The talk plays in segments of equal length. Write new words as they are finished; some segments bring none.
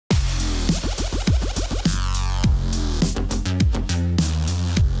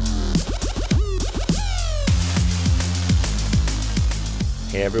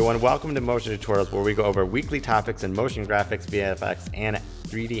Hey everyone, welcome to Motion Tutorials, where we go over weekly topics in motion graphics, VFX, and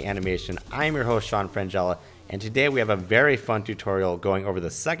 3D animation. I'm your host, Sean Frangella, and today we have a very fun tutorial going over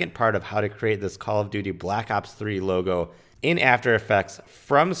the second part of how to create this Call of Duty Black Ops 3 logo in After Effects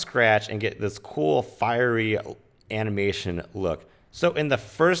from scratch and get this cool, fiery animation look. So in the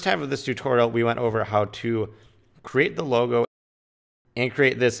first half of this tutorial, we went over how to create the logo and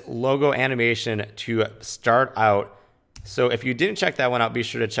create this logo animation to start out. So if you didn't check that one out, be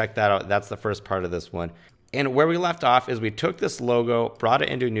sure to check that out. That's the first part of this one. And where we left off is we took this logo, brought it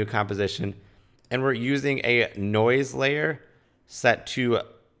into a new composition, and we're using a noise layer set to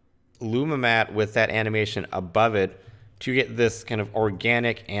Lumimat with that animation above it to get this kind of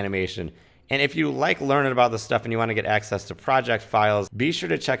organic animation. And if you like learning about this stuff and you want to get access to project files, be sure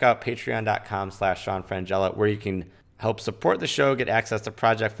to check out patreon.com/SeanFrangella, where you can help support the show, get access to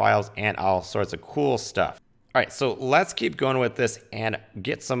project files, and all sorts of cool stuff. All right, so let's keep going with this and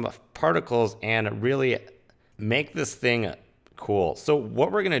get some particles and really make this thing cool. So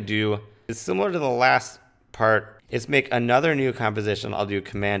what we're gonna do is similar to the last part, is make another new composition. I'll do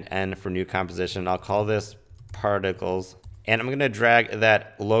Command N for new composition. I'll call this particles. And I'm gonna drag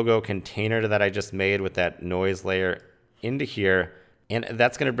that logo container that I just made with that noise layer into here. And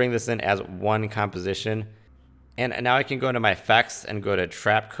that's gonna bring this in as one composition. And now I can go into my effects and go to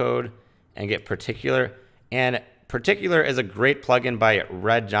Trapcode and get Particular. And Particular is a great plugin by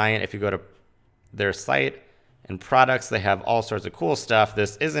Red Giant. If you go to their site and products, they have all sorts of cool stuff.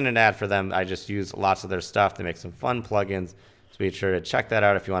 This isn't an ad for them. I just use lots of their stuff to make some fun plugins. So be sure to check that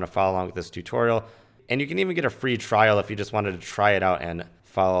out if you want to follow along with this tutorial. And you can even get a free trial if you just wanted to try it out and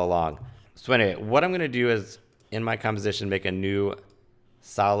follow along. So anyway, what I'm going to do is in my composition, make a new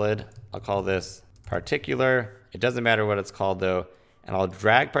solid. I'll call this Particular. It doesn't matter what it's called though. And I'll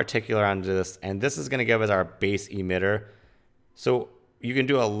drag Particular onto this, and this is going to give us our base emitter. So you can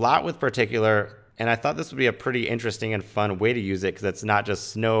do a lot with Particular, and I thought this would be a pretty interesting and fun way to use it because it's not just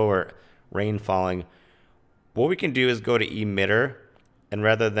snow or rain falling. What we can do is go to emitter, and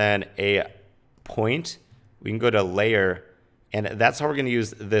rather than a point, we can go to layer, and that's how we're going to use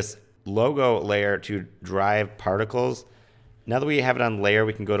this logo layer to drive particles. Now that we have it on layer,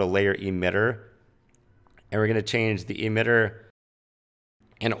 we can go to layer emitter, and we're going to change the emitter.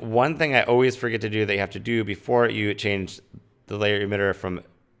 And one thing I always forget to do that you have to do before you change the layer emitter from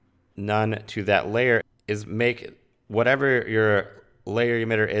none to that layer is make whatever your layer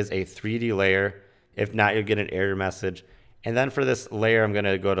emitter is a 3D layer. If not, you'll get an error message. And then for this layer, I'm going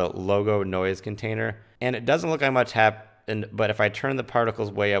to go to logo noise container. And it doesn't look like much happened, but if I turn the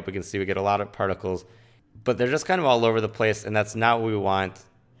particles way up, we can see we get a lot of particles. But they're just kind of all over the place, and that's not what we want.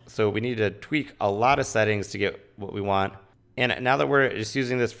 So we need to tweak a lot of settings to get what we want. And now that we're just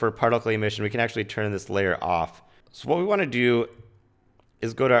using this for particle emission, we can actually turn this layer off. So what we want to do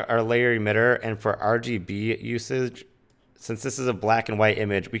is go to our layer emitter, and for RGB usage, since this is a black and white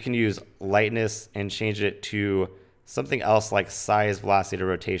image, we can use lightness and change it to something else like size, velocity, or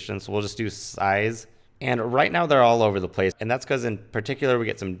rotation. So we'll just do size. And right now they're all over the place. And that's because in Particular, we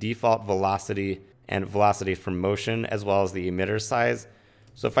get some default velocity and velocity from motion, as well as the emitter size.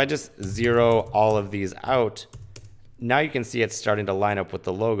 So if I just zero all of these out, now you can see it's starting to line up with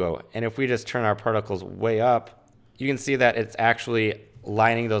the logo. And if we just turn our particles way up, you can see that it's actually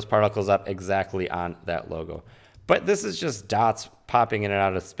lining those particles up exactly on that logo. But this is just dots popping in and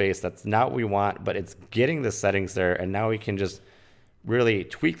out of space. That's not what we want, but it's getting the settings there. And now we can just really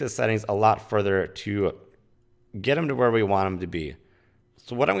tweak the settings a lot further to get them to where we want them to be.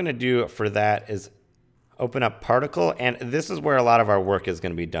 So what I'm going to do for that is open up particle, and this is where a lot of our work is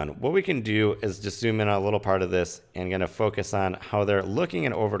going to be done. What we can do is just zoom in on a little part of this and going to focus on how they're looking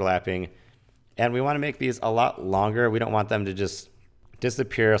and overlapping. And we want to make these a lot longer. We don't want them to just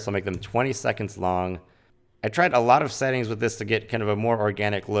disappear, so I'll make them 20 seconds long. I tried a lot of settings with this to get kind of a more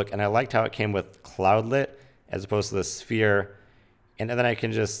organic look, and I liked how it came with cloudlet as opposed to the sphere. And then I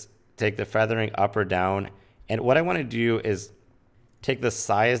can just take the feathering up or down. And what I want to do is take the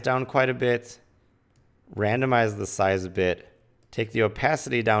size down quite a bit, randomize the size a bit, take the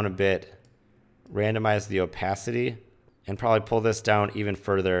opacity down a bit, randomize the opacity, and probably pull this down even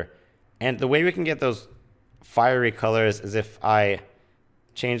further. And the way we can get those fiery colors is if I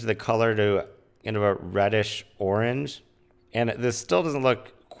change the color to kind of a reddish orange. And this still doesn't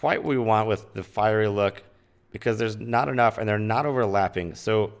look quite what we want with the fiery look because there's not enough and they're not overlapping.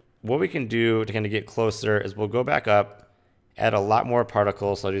 So what we can do to kind of get closer is we'll go back up, add a lot more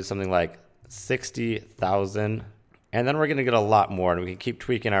particles. So I'll do something like 60,000, and then we're going to get a lot more, and we can keep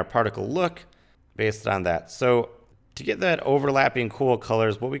tweaking our particle look based on that. So to get that overlapping cool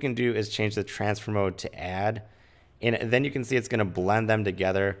colors, what we can do is change the transfer mode to add, And then you can see it's going to blend them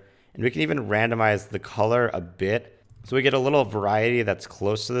together. And we can even randomize the color a bit. So we get a little variety that's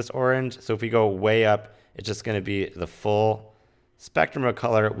close to this orange. So if we go way up, it's just going to be the full spectrum of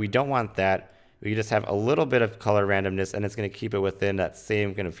color. We don't want that. We just have a little bit of color randomness, and it's going to keep it within that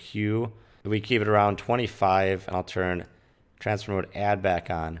same kind of hue. We keep it around 25, and I'll turn transfer mode add back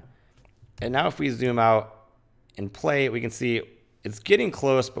on. And now if we zoom out and play, we can see it's getting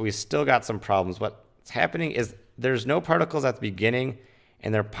close, but we still got some problems. What's happening is there's no particles at the beginning,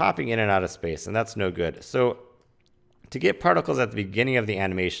 and they're popping in and out of space, and that's no good. So to get particles at the beginning of the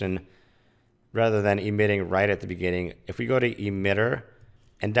animation, rather than emitting right at the beginning, if we go to emitter,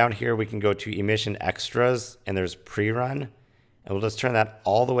 and down here we can go to emission extras, and there's PreRun, and we'll just turn that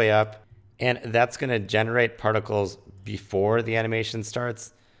all the way up, and that's going to generate particles before the animation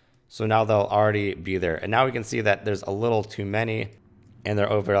starts. So now they'll already be there. And now we can see that there's a little too many, and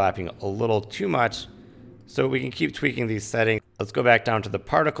they're overlapping a little too much. So we can keep tweaking these settings. Let's go back down to the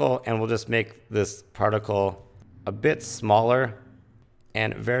particle, and we'll just make this particle a bit smaller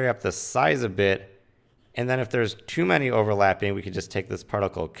and vary up the size a bit. And then if there's too many overlapping, we can just take this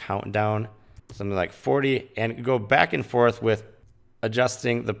particle count down, something like 40, and go back and forth with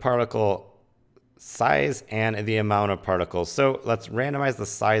adjusting the particle size and the amount of particles. So let's randomize the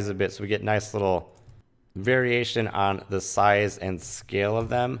size a bit so we get nice little variation on the size and scale of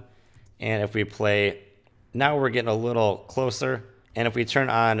them. And if we play, now we're getting a little closer. And if we turn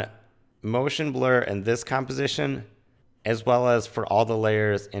on motion blur in this composition, as well as for all the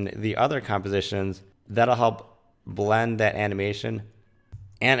layers in the other compositions, that'll help blend that animation.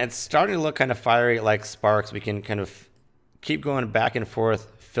 And it's starting to look kind of fiery like sparks. We can kind of keep going back and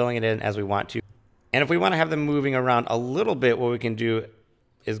forth, filling it in as we want to. And if we want to have them moving around a little bit, what we can do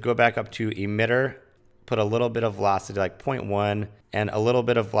is go back up to emitter, put a little bit of velocity like 0.1, and a little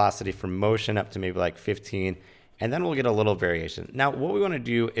bit of velocity for motion up to maybe like 15, and then we'll get a little variation. Now what we want to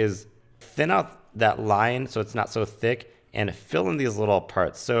do is thin out that line so it's not so thick and fill in these little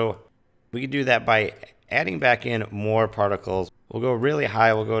parts. So we can do that by adding back in more particles. We'll go really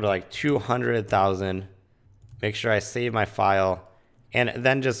high. We'll go to like 200,000. Make sure I save my file, and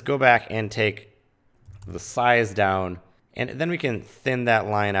then just go back and take the size down, and then we can thin that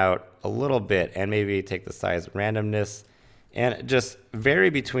line out a little bit and maybe take the size randomness and just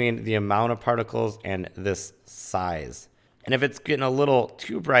vary between the amount of particles and this size. And if it's getting a little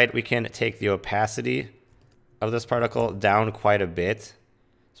too bright, we can take the opacity of this particle down quite a bit.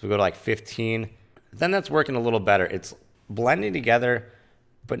 So we go to like 15. Then that's working a little better. It's blending together,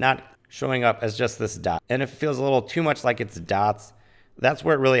 but not showing up as just this dot. And if it feels a little too much like it's dots, that's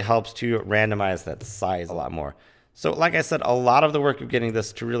where it really helps to randomize that size a lot more. So like I said, a lot of the work of getting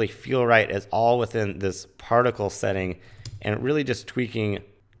this to really feel right is all within this particle setting and really just tweaking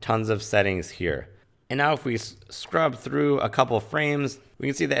tons of settings here. And now if we scrub through a couple frames, we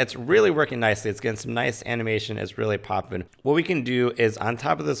can see that it's really working nicely. It's getting some nice animation. It's really popping. What we can do is on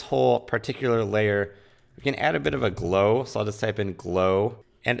top of this whole particular layer, we can add a bit of a glow. So I'll just type in glow,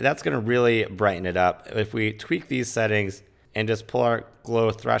 and that's going to really brighten it up. If we tweak these settings and just pull our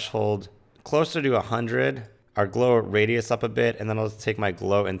glow threshold closer to 100, our glow radius up a bit, and then I'll just take my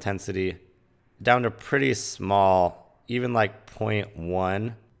glow intensity down to pretty small, even like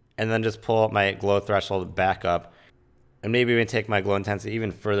 0.1, and then just pull up my glow threshold back up. And maybe we can take my glow intensity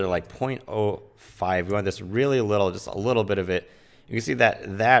even further, like 0.05. We want this really little, just a little bit of it. You can see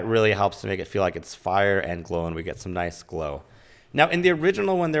that that really helps to make it feel like it's fire and glow, and we get some nice glow. Now in the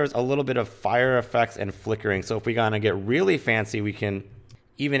original one, there was a little bit of fire effects and flickering. So if we want to get really fancy, we can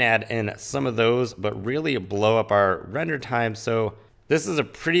even add in some of those, but really blow up our render time. So this is a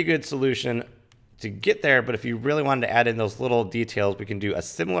pretty good solution to get there. But if you really wanted to add in those little details, we can do a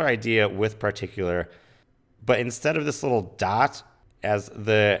similar idea with Particular. But instead of this little dot as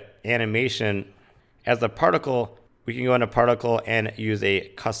the animation, as the particle, we can go into particle and use a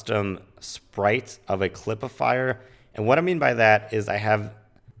custom sprite of a clip of fire. And what I mean by that is I have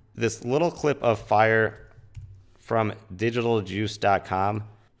this little clip of fire from digitaljuice.com,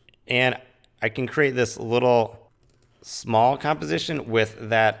 and I can create this little small composition with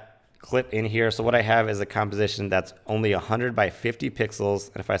that clip in here. So what I have is a composition that's only 100 by 50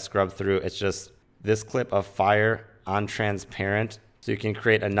 pixels. And if I scrub through, it's just this clip of fire on transparent. So you can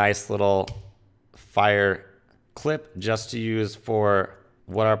create a nice little fire clip just to use for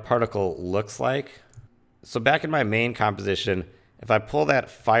what our particle looks like. So back in my main composition, if I pull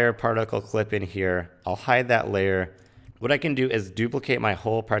that fire particle clip in here, I'll hide that layer. What I can do is duplicate my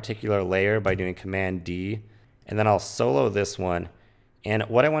whole particular layer by doing Command D, and then I'll solo this one. And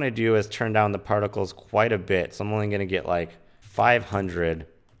what I want to do is turn down the particles quite a bit. So I'm only going to get like 500.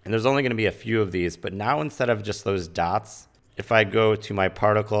 And there's only going to be a few of these, but now instead of just those dots, if I go to my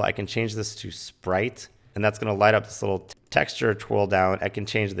particle, I can change this to sprite, and that's going to light up this little texture twirl down. I can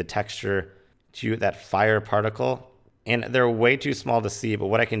change the texture to that fire particle, and they're way too small to see, but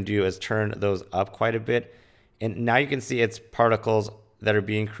what I can do is turn those up quite a bit. And now you can see it's particles that are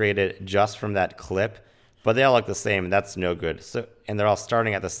being created just from that clip, but they all look the same, and that's no good. So, and they're all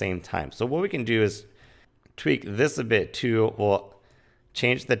starting at the same time. So what we can do is tweak this a bit too. We'll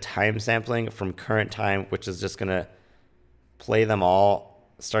change the time sampling from current time, which is just gonna play them all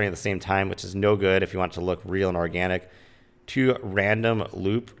starting at the same time, which is no good if you want it to look real and organic, to random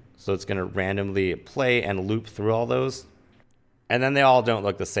loop. So it's gonna randomly play and loop through all those. And then they all don't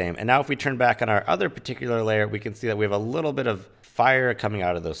look the same. And now if we turn back on our other particular layer, we can see that we have a little bit of fire coming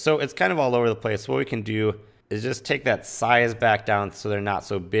out of those. So it's kind of all over the place. What we can do is just take that size back down so they're not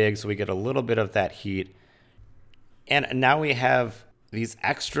so big, so we get a little bit of that heat. And now we have these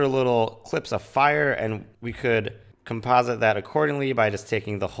extra little clips of fire, and we could composite that accordingly by just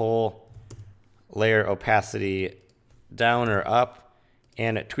taking the whole layer opacity down or up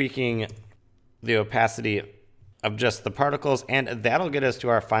and tweaking the opacity of just the particles, and that'll get us to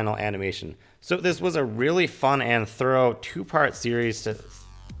our final animation. So this was a really fun and thorough two-part series to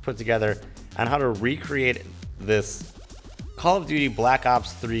put together on how to recreate this Call of Duty Black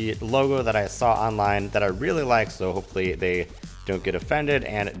Ops 3 logo that I saw online that I really like, so hopefully they don't get offended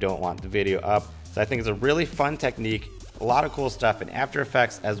and don't want the video up. So I think it's a really fun technique, a lot of cool stuff in After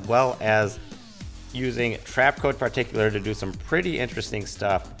Effects, as well as using Trapcode Particular to do some pretty interesting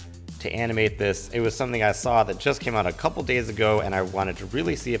stuff to animate this. It was something I saw that just came out a couple days ago, and I wanted to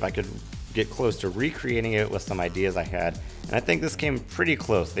really see if I could get close to recreating it with some ideas I had. And I think this came pretty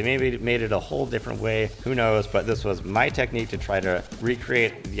close. They maybe made it a whole different way, who knows, but this was my technique to try to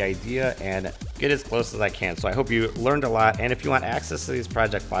recreate the idea and get as close as I can. So I hope you learned a lot, and if you want access to these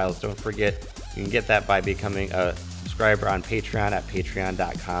project files, don't forget you can get that by becoming a subscriber on Patreon at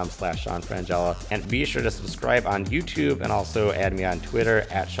patreon.com/SeanFrangella. And be sure to subscribe on YouTube and also add me on Twitter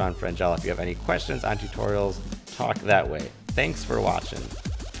at SeanFrangella. If you have any questions on tutorials, talk that way. Thanks for watching.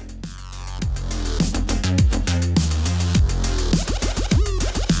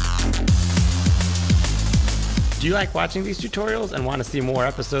 Do you like watching these tutorials and want to see more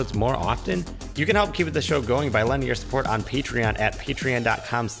episodes more often? You can help keep the show going by lending your support on Patreon at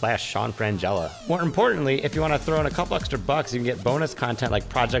patreon.com/SeanFrangella. More importantly, if you want to throw in a couple extra bucks, you can get bonus content like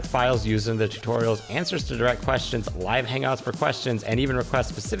project files used in the tutorials, answers to direct questions, live hangouts for questions, and even request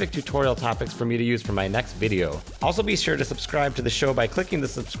specific tutorial topics for me to use for my next video. Also be sure to subscribe to the show by clicking the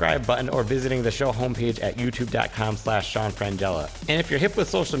subscribe button or visiting the show homepage at youtube.com/SeanFrangella. And if you're hip with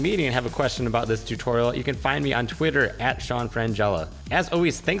social media and have a question about this tutorial, you can find me on Twitter at SeanFrangella. As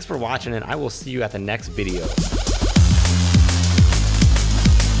always, thanks for watching, and I will see you at the next video.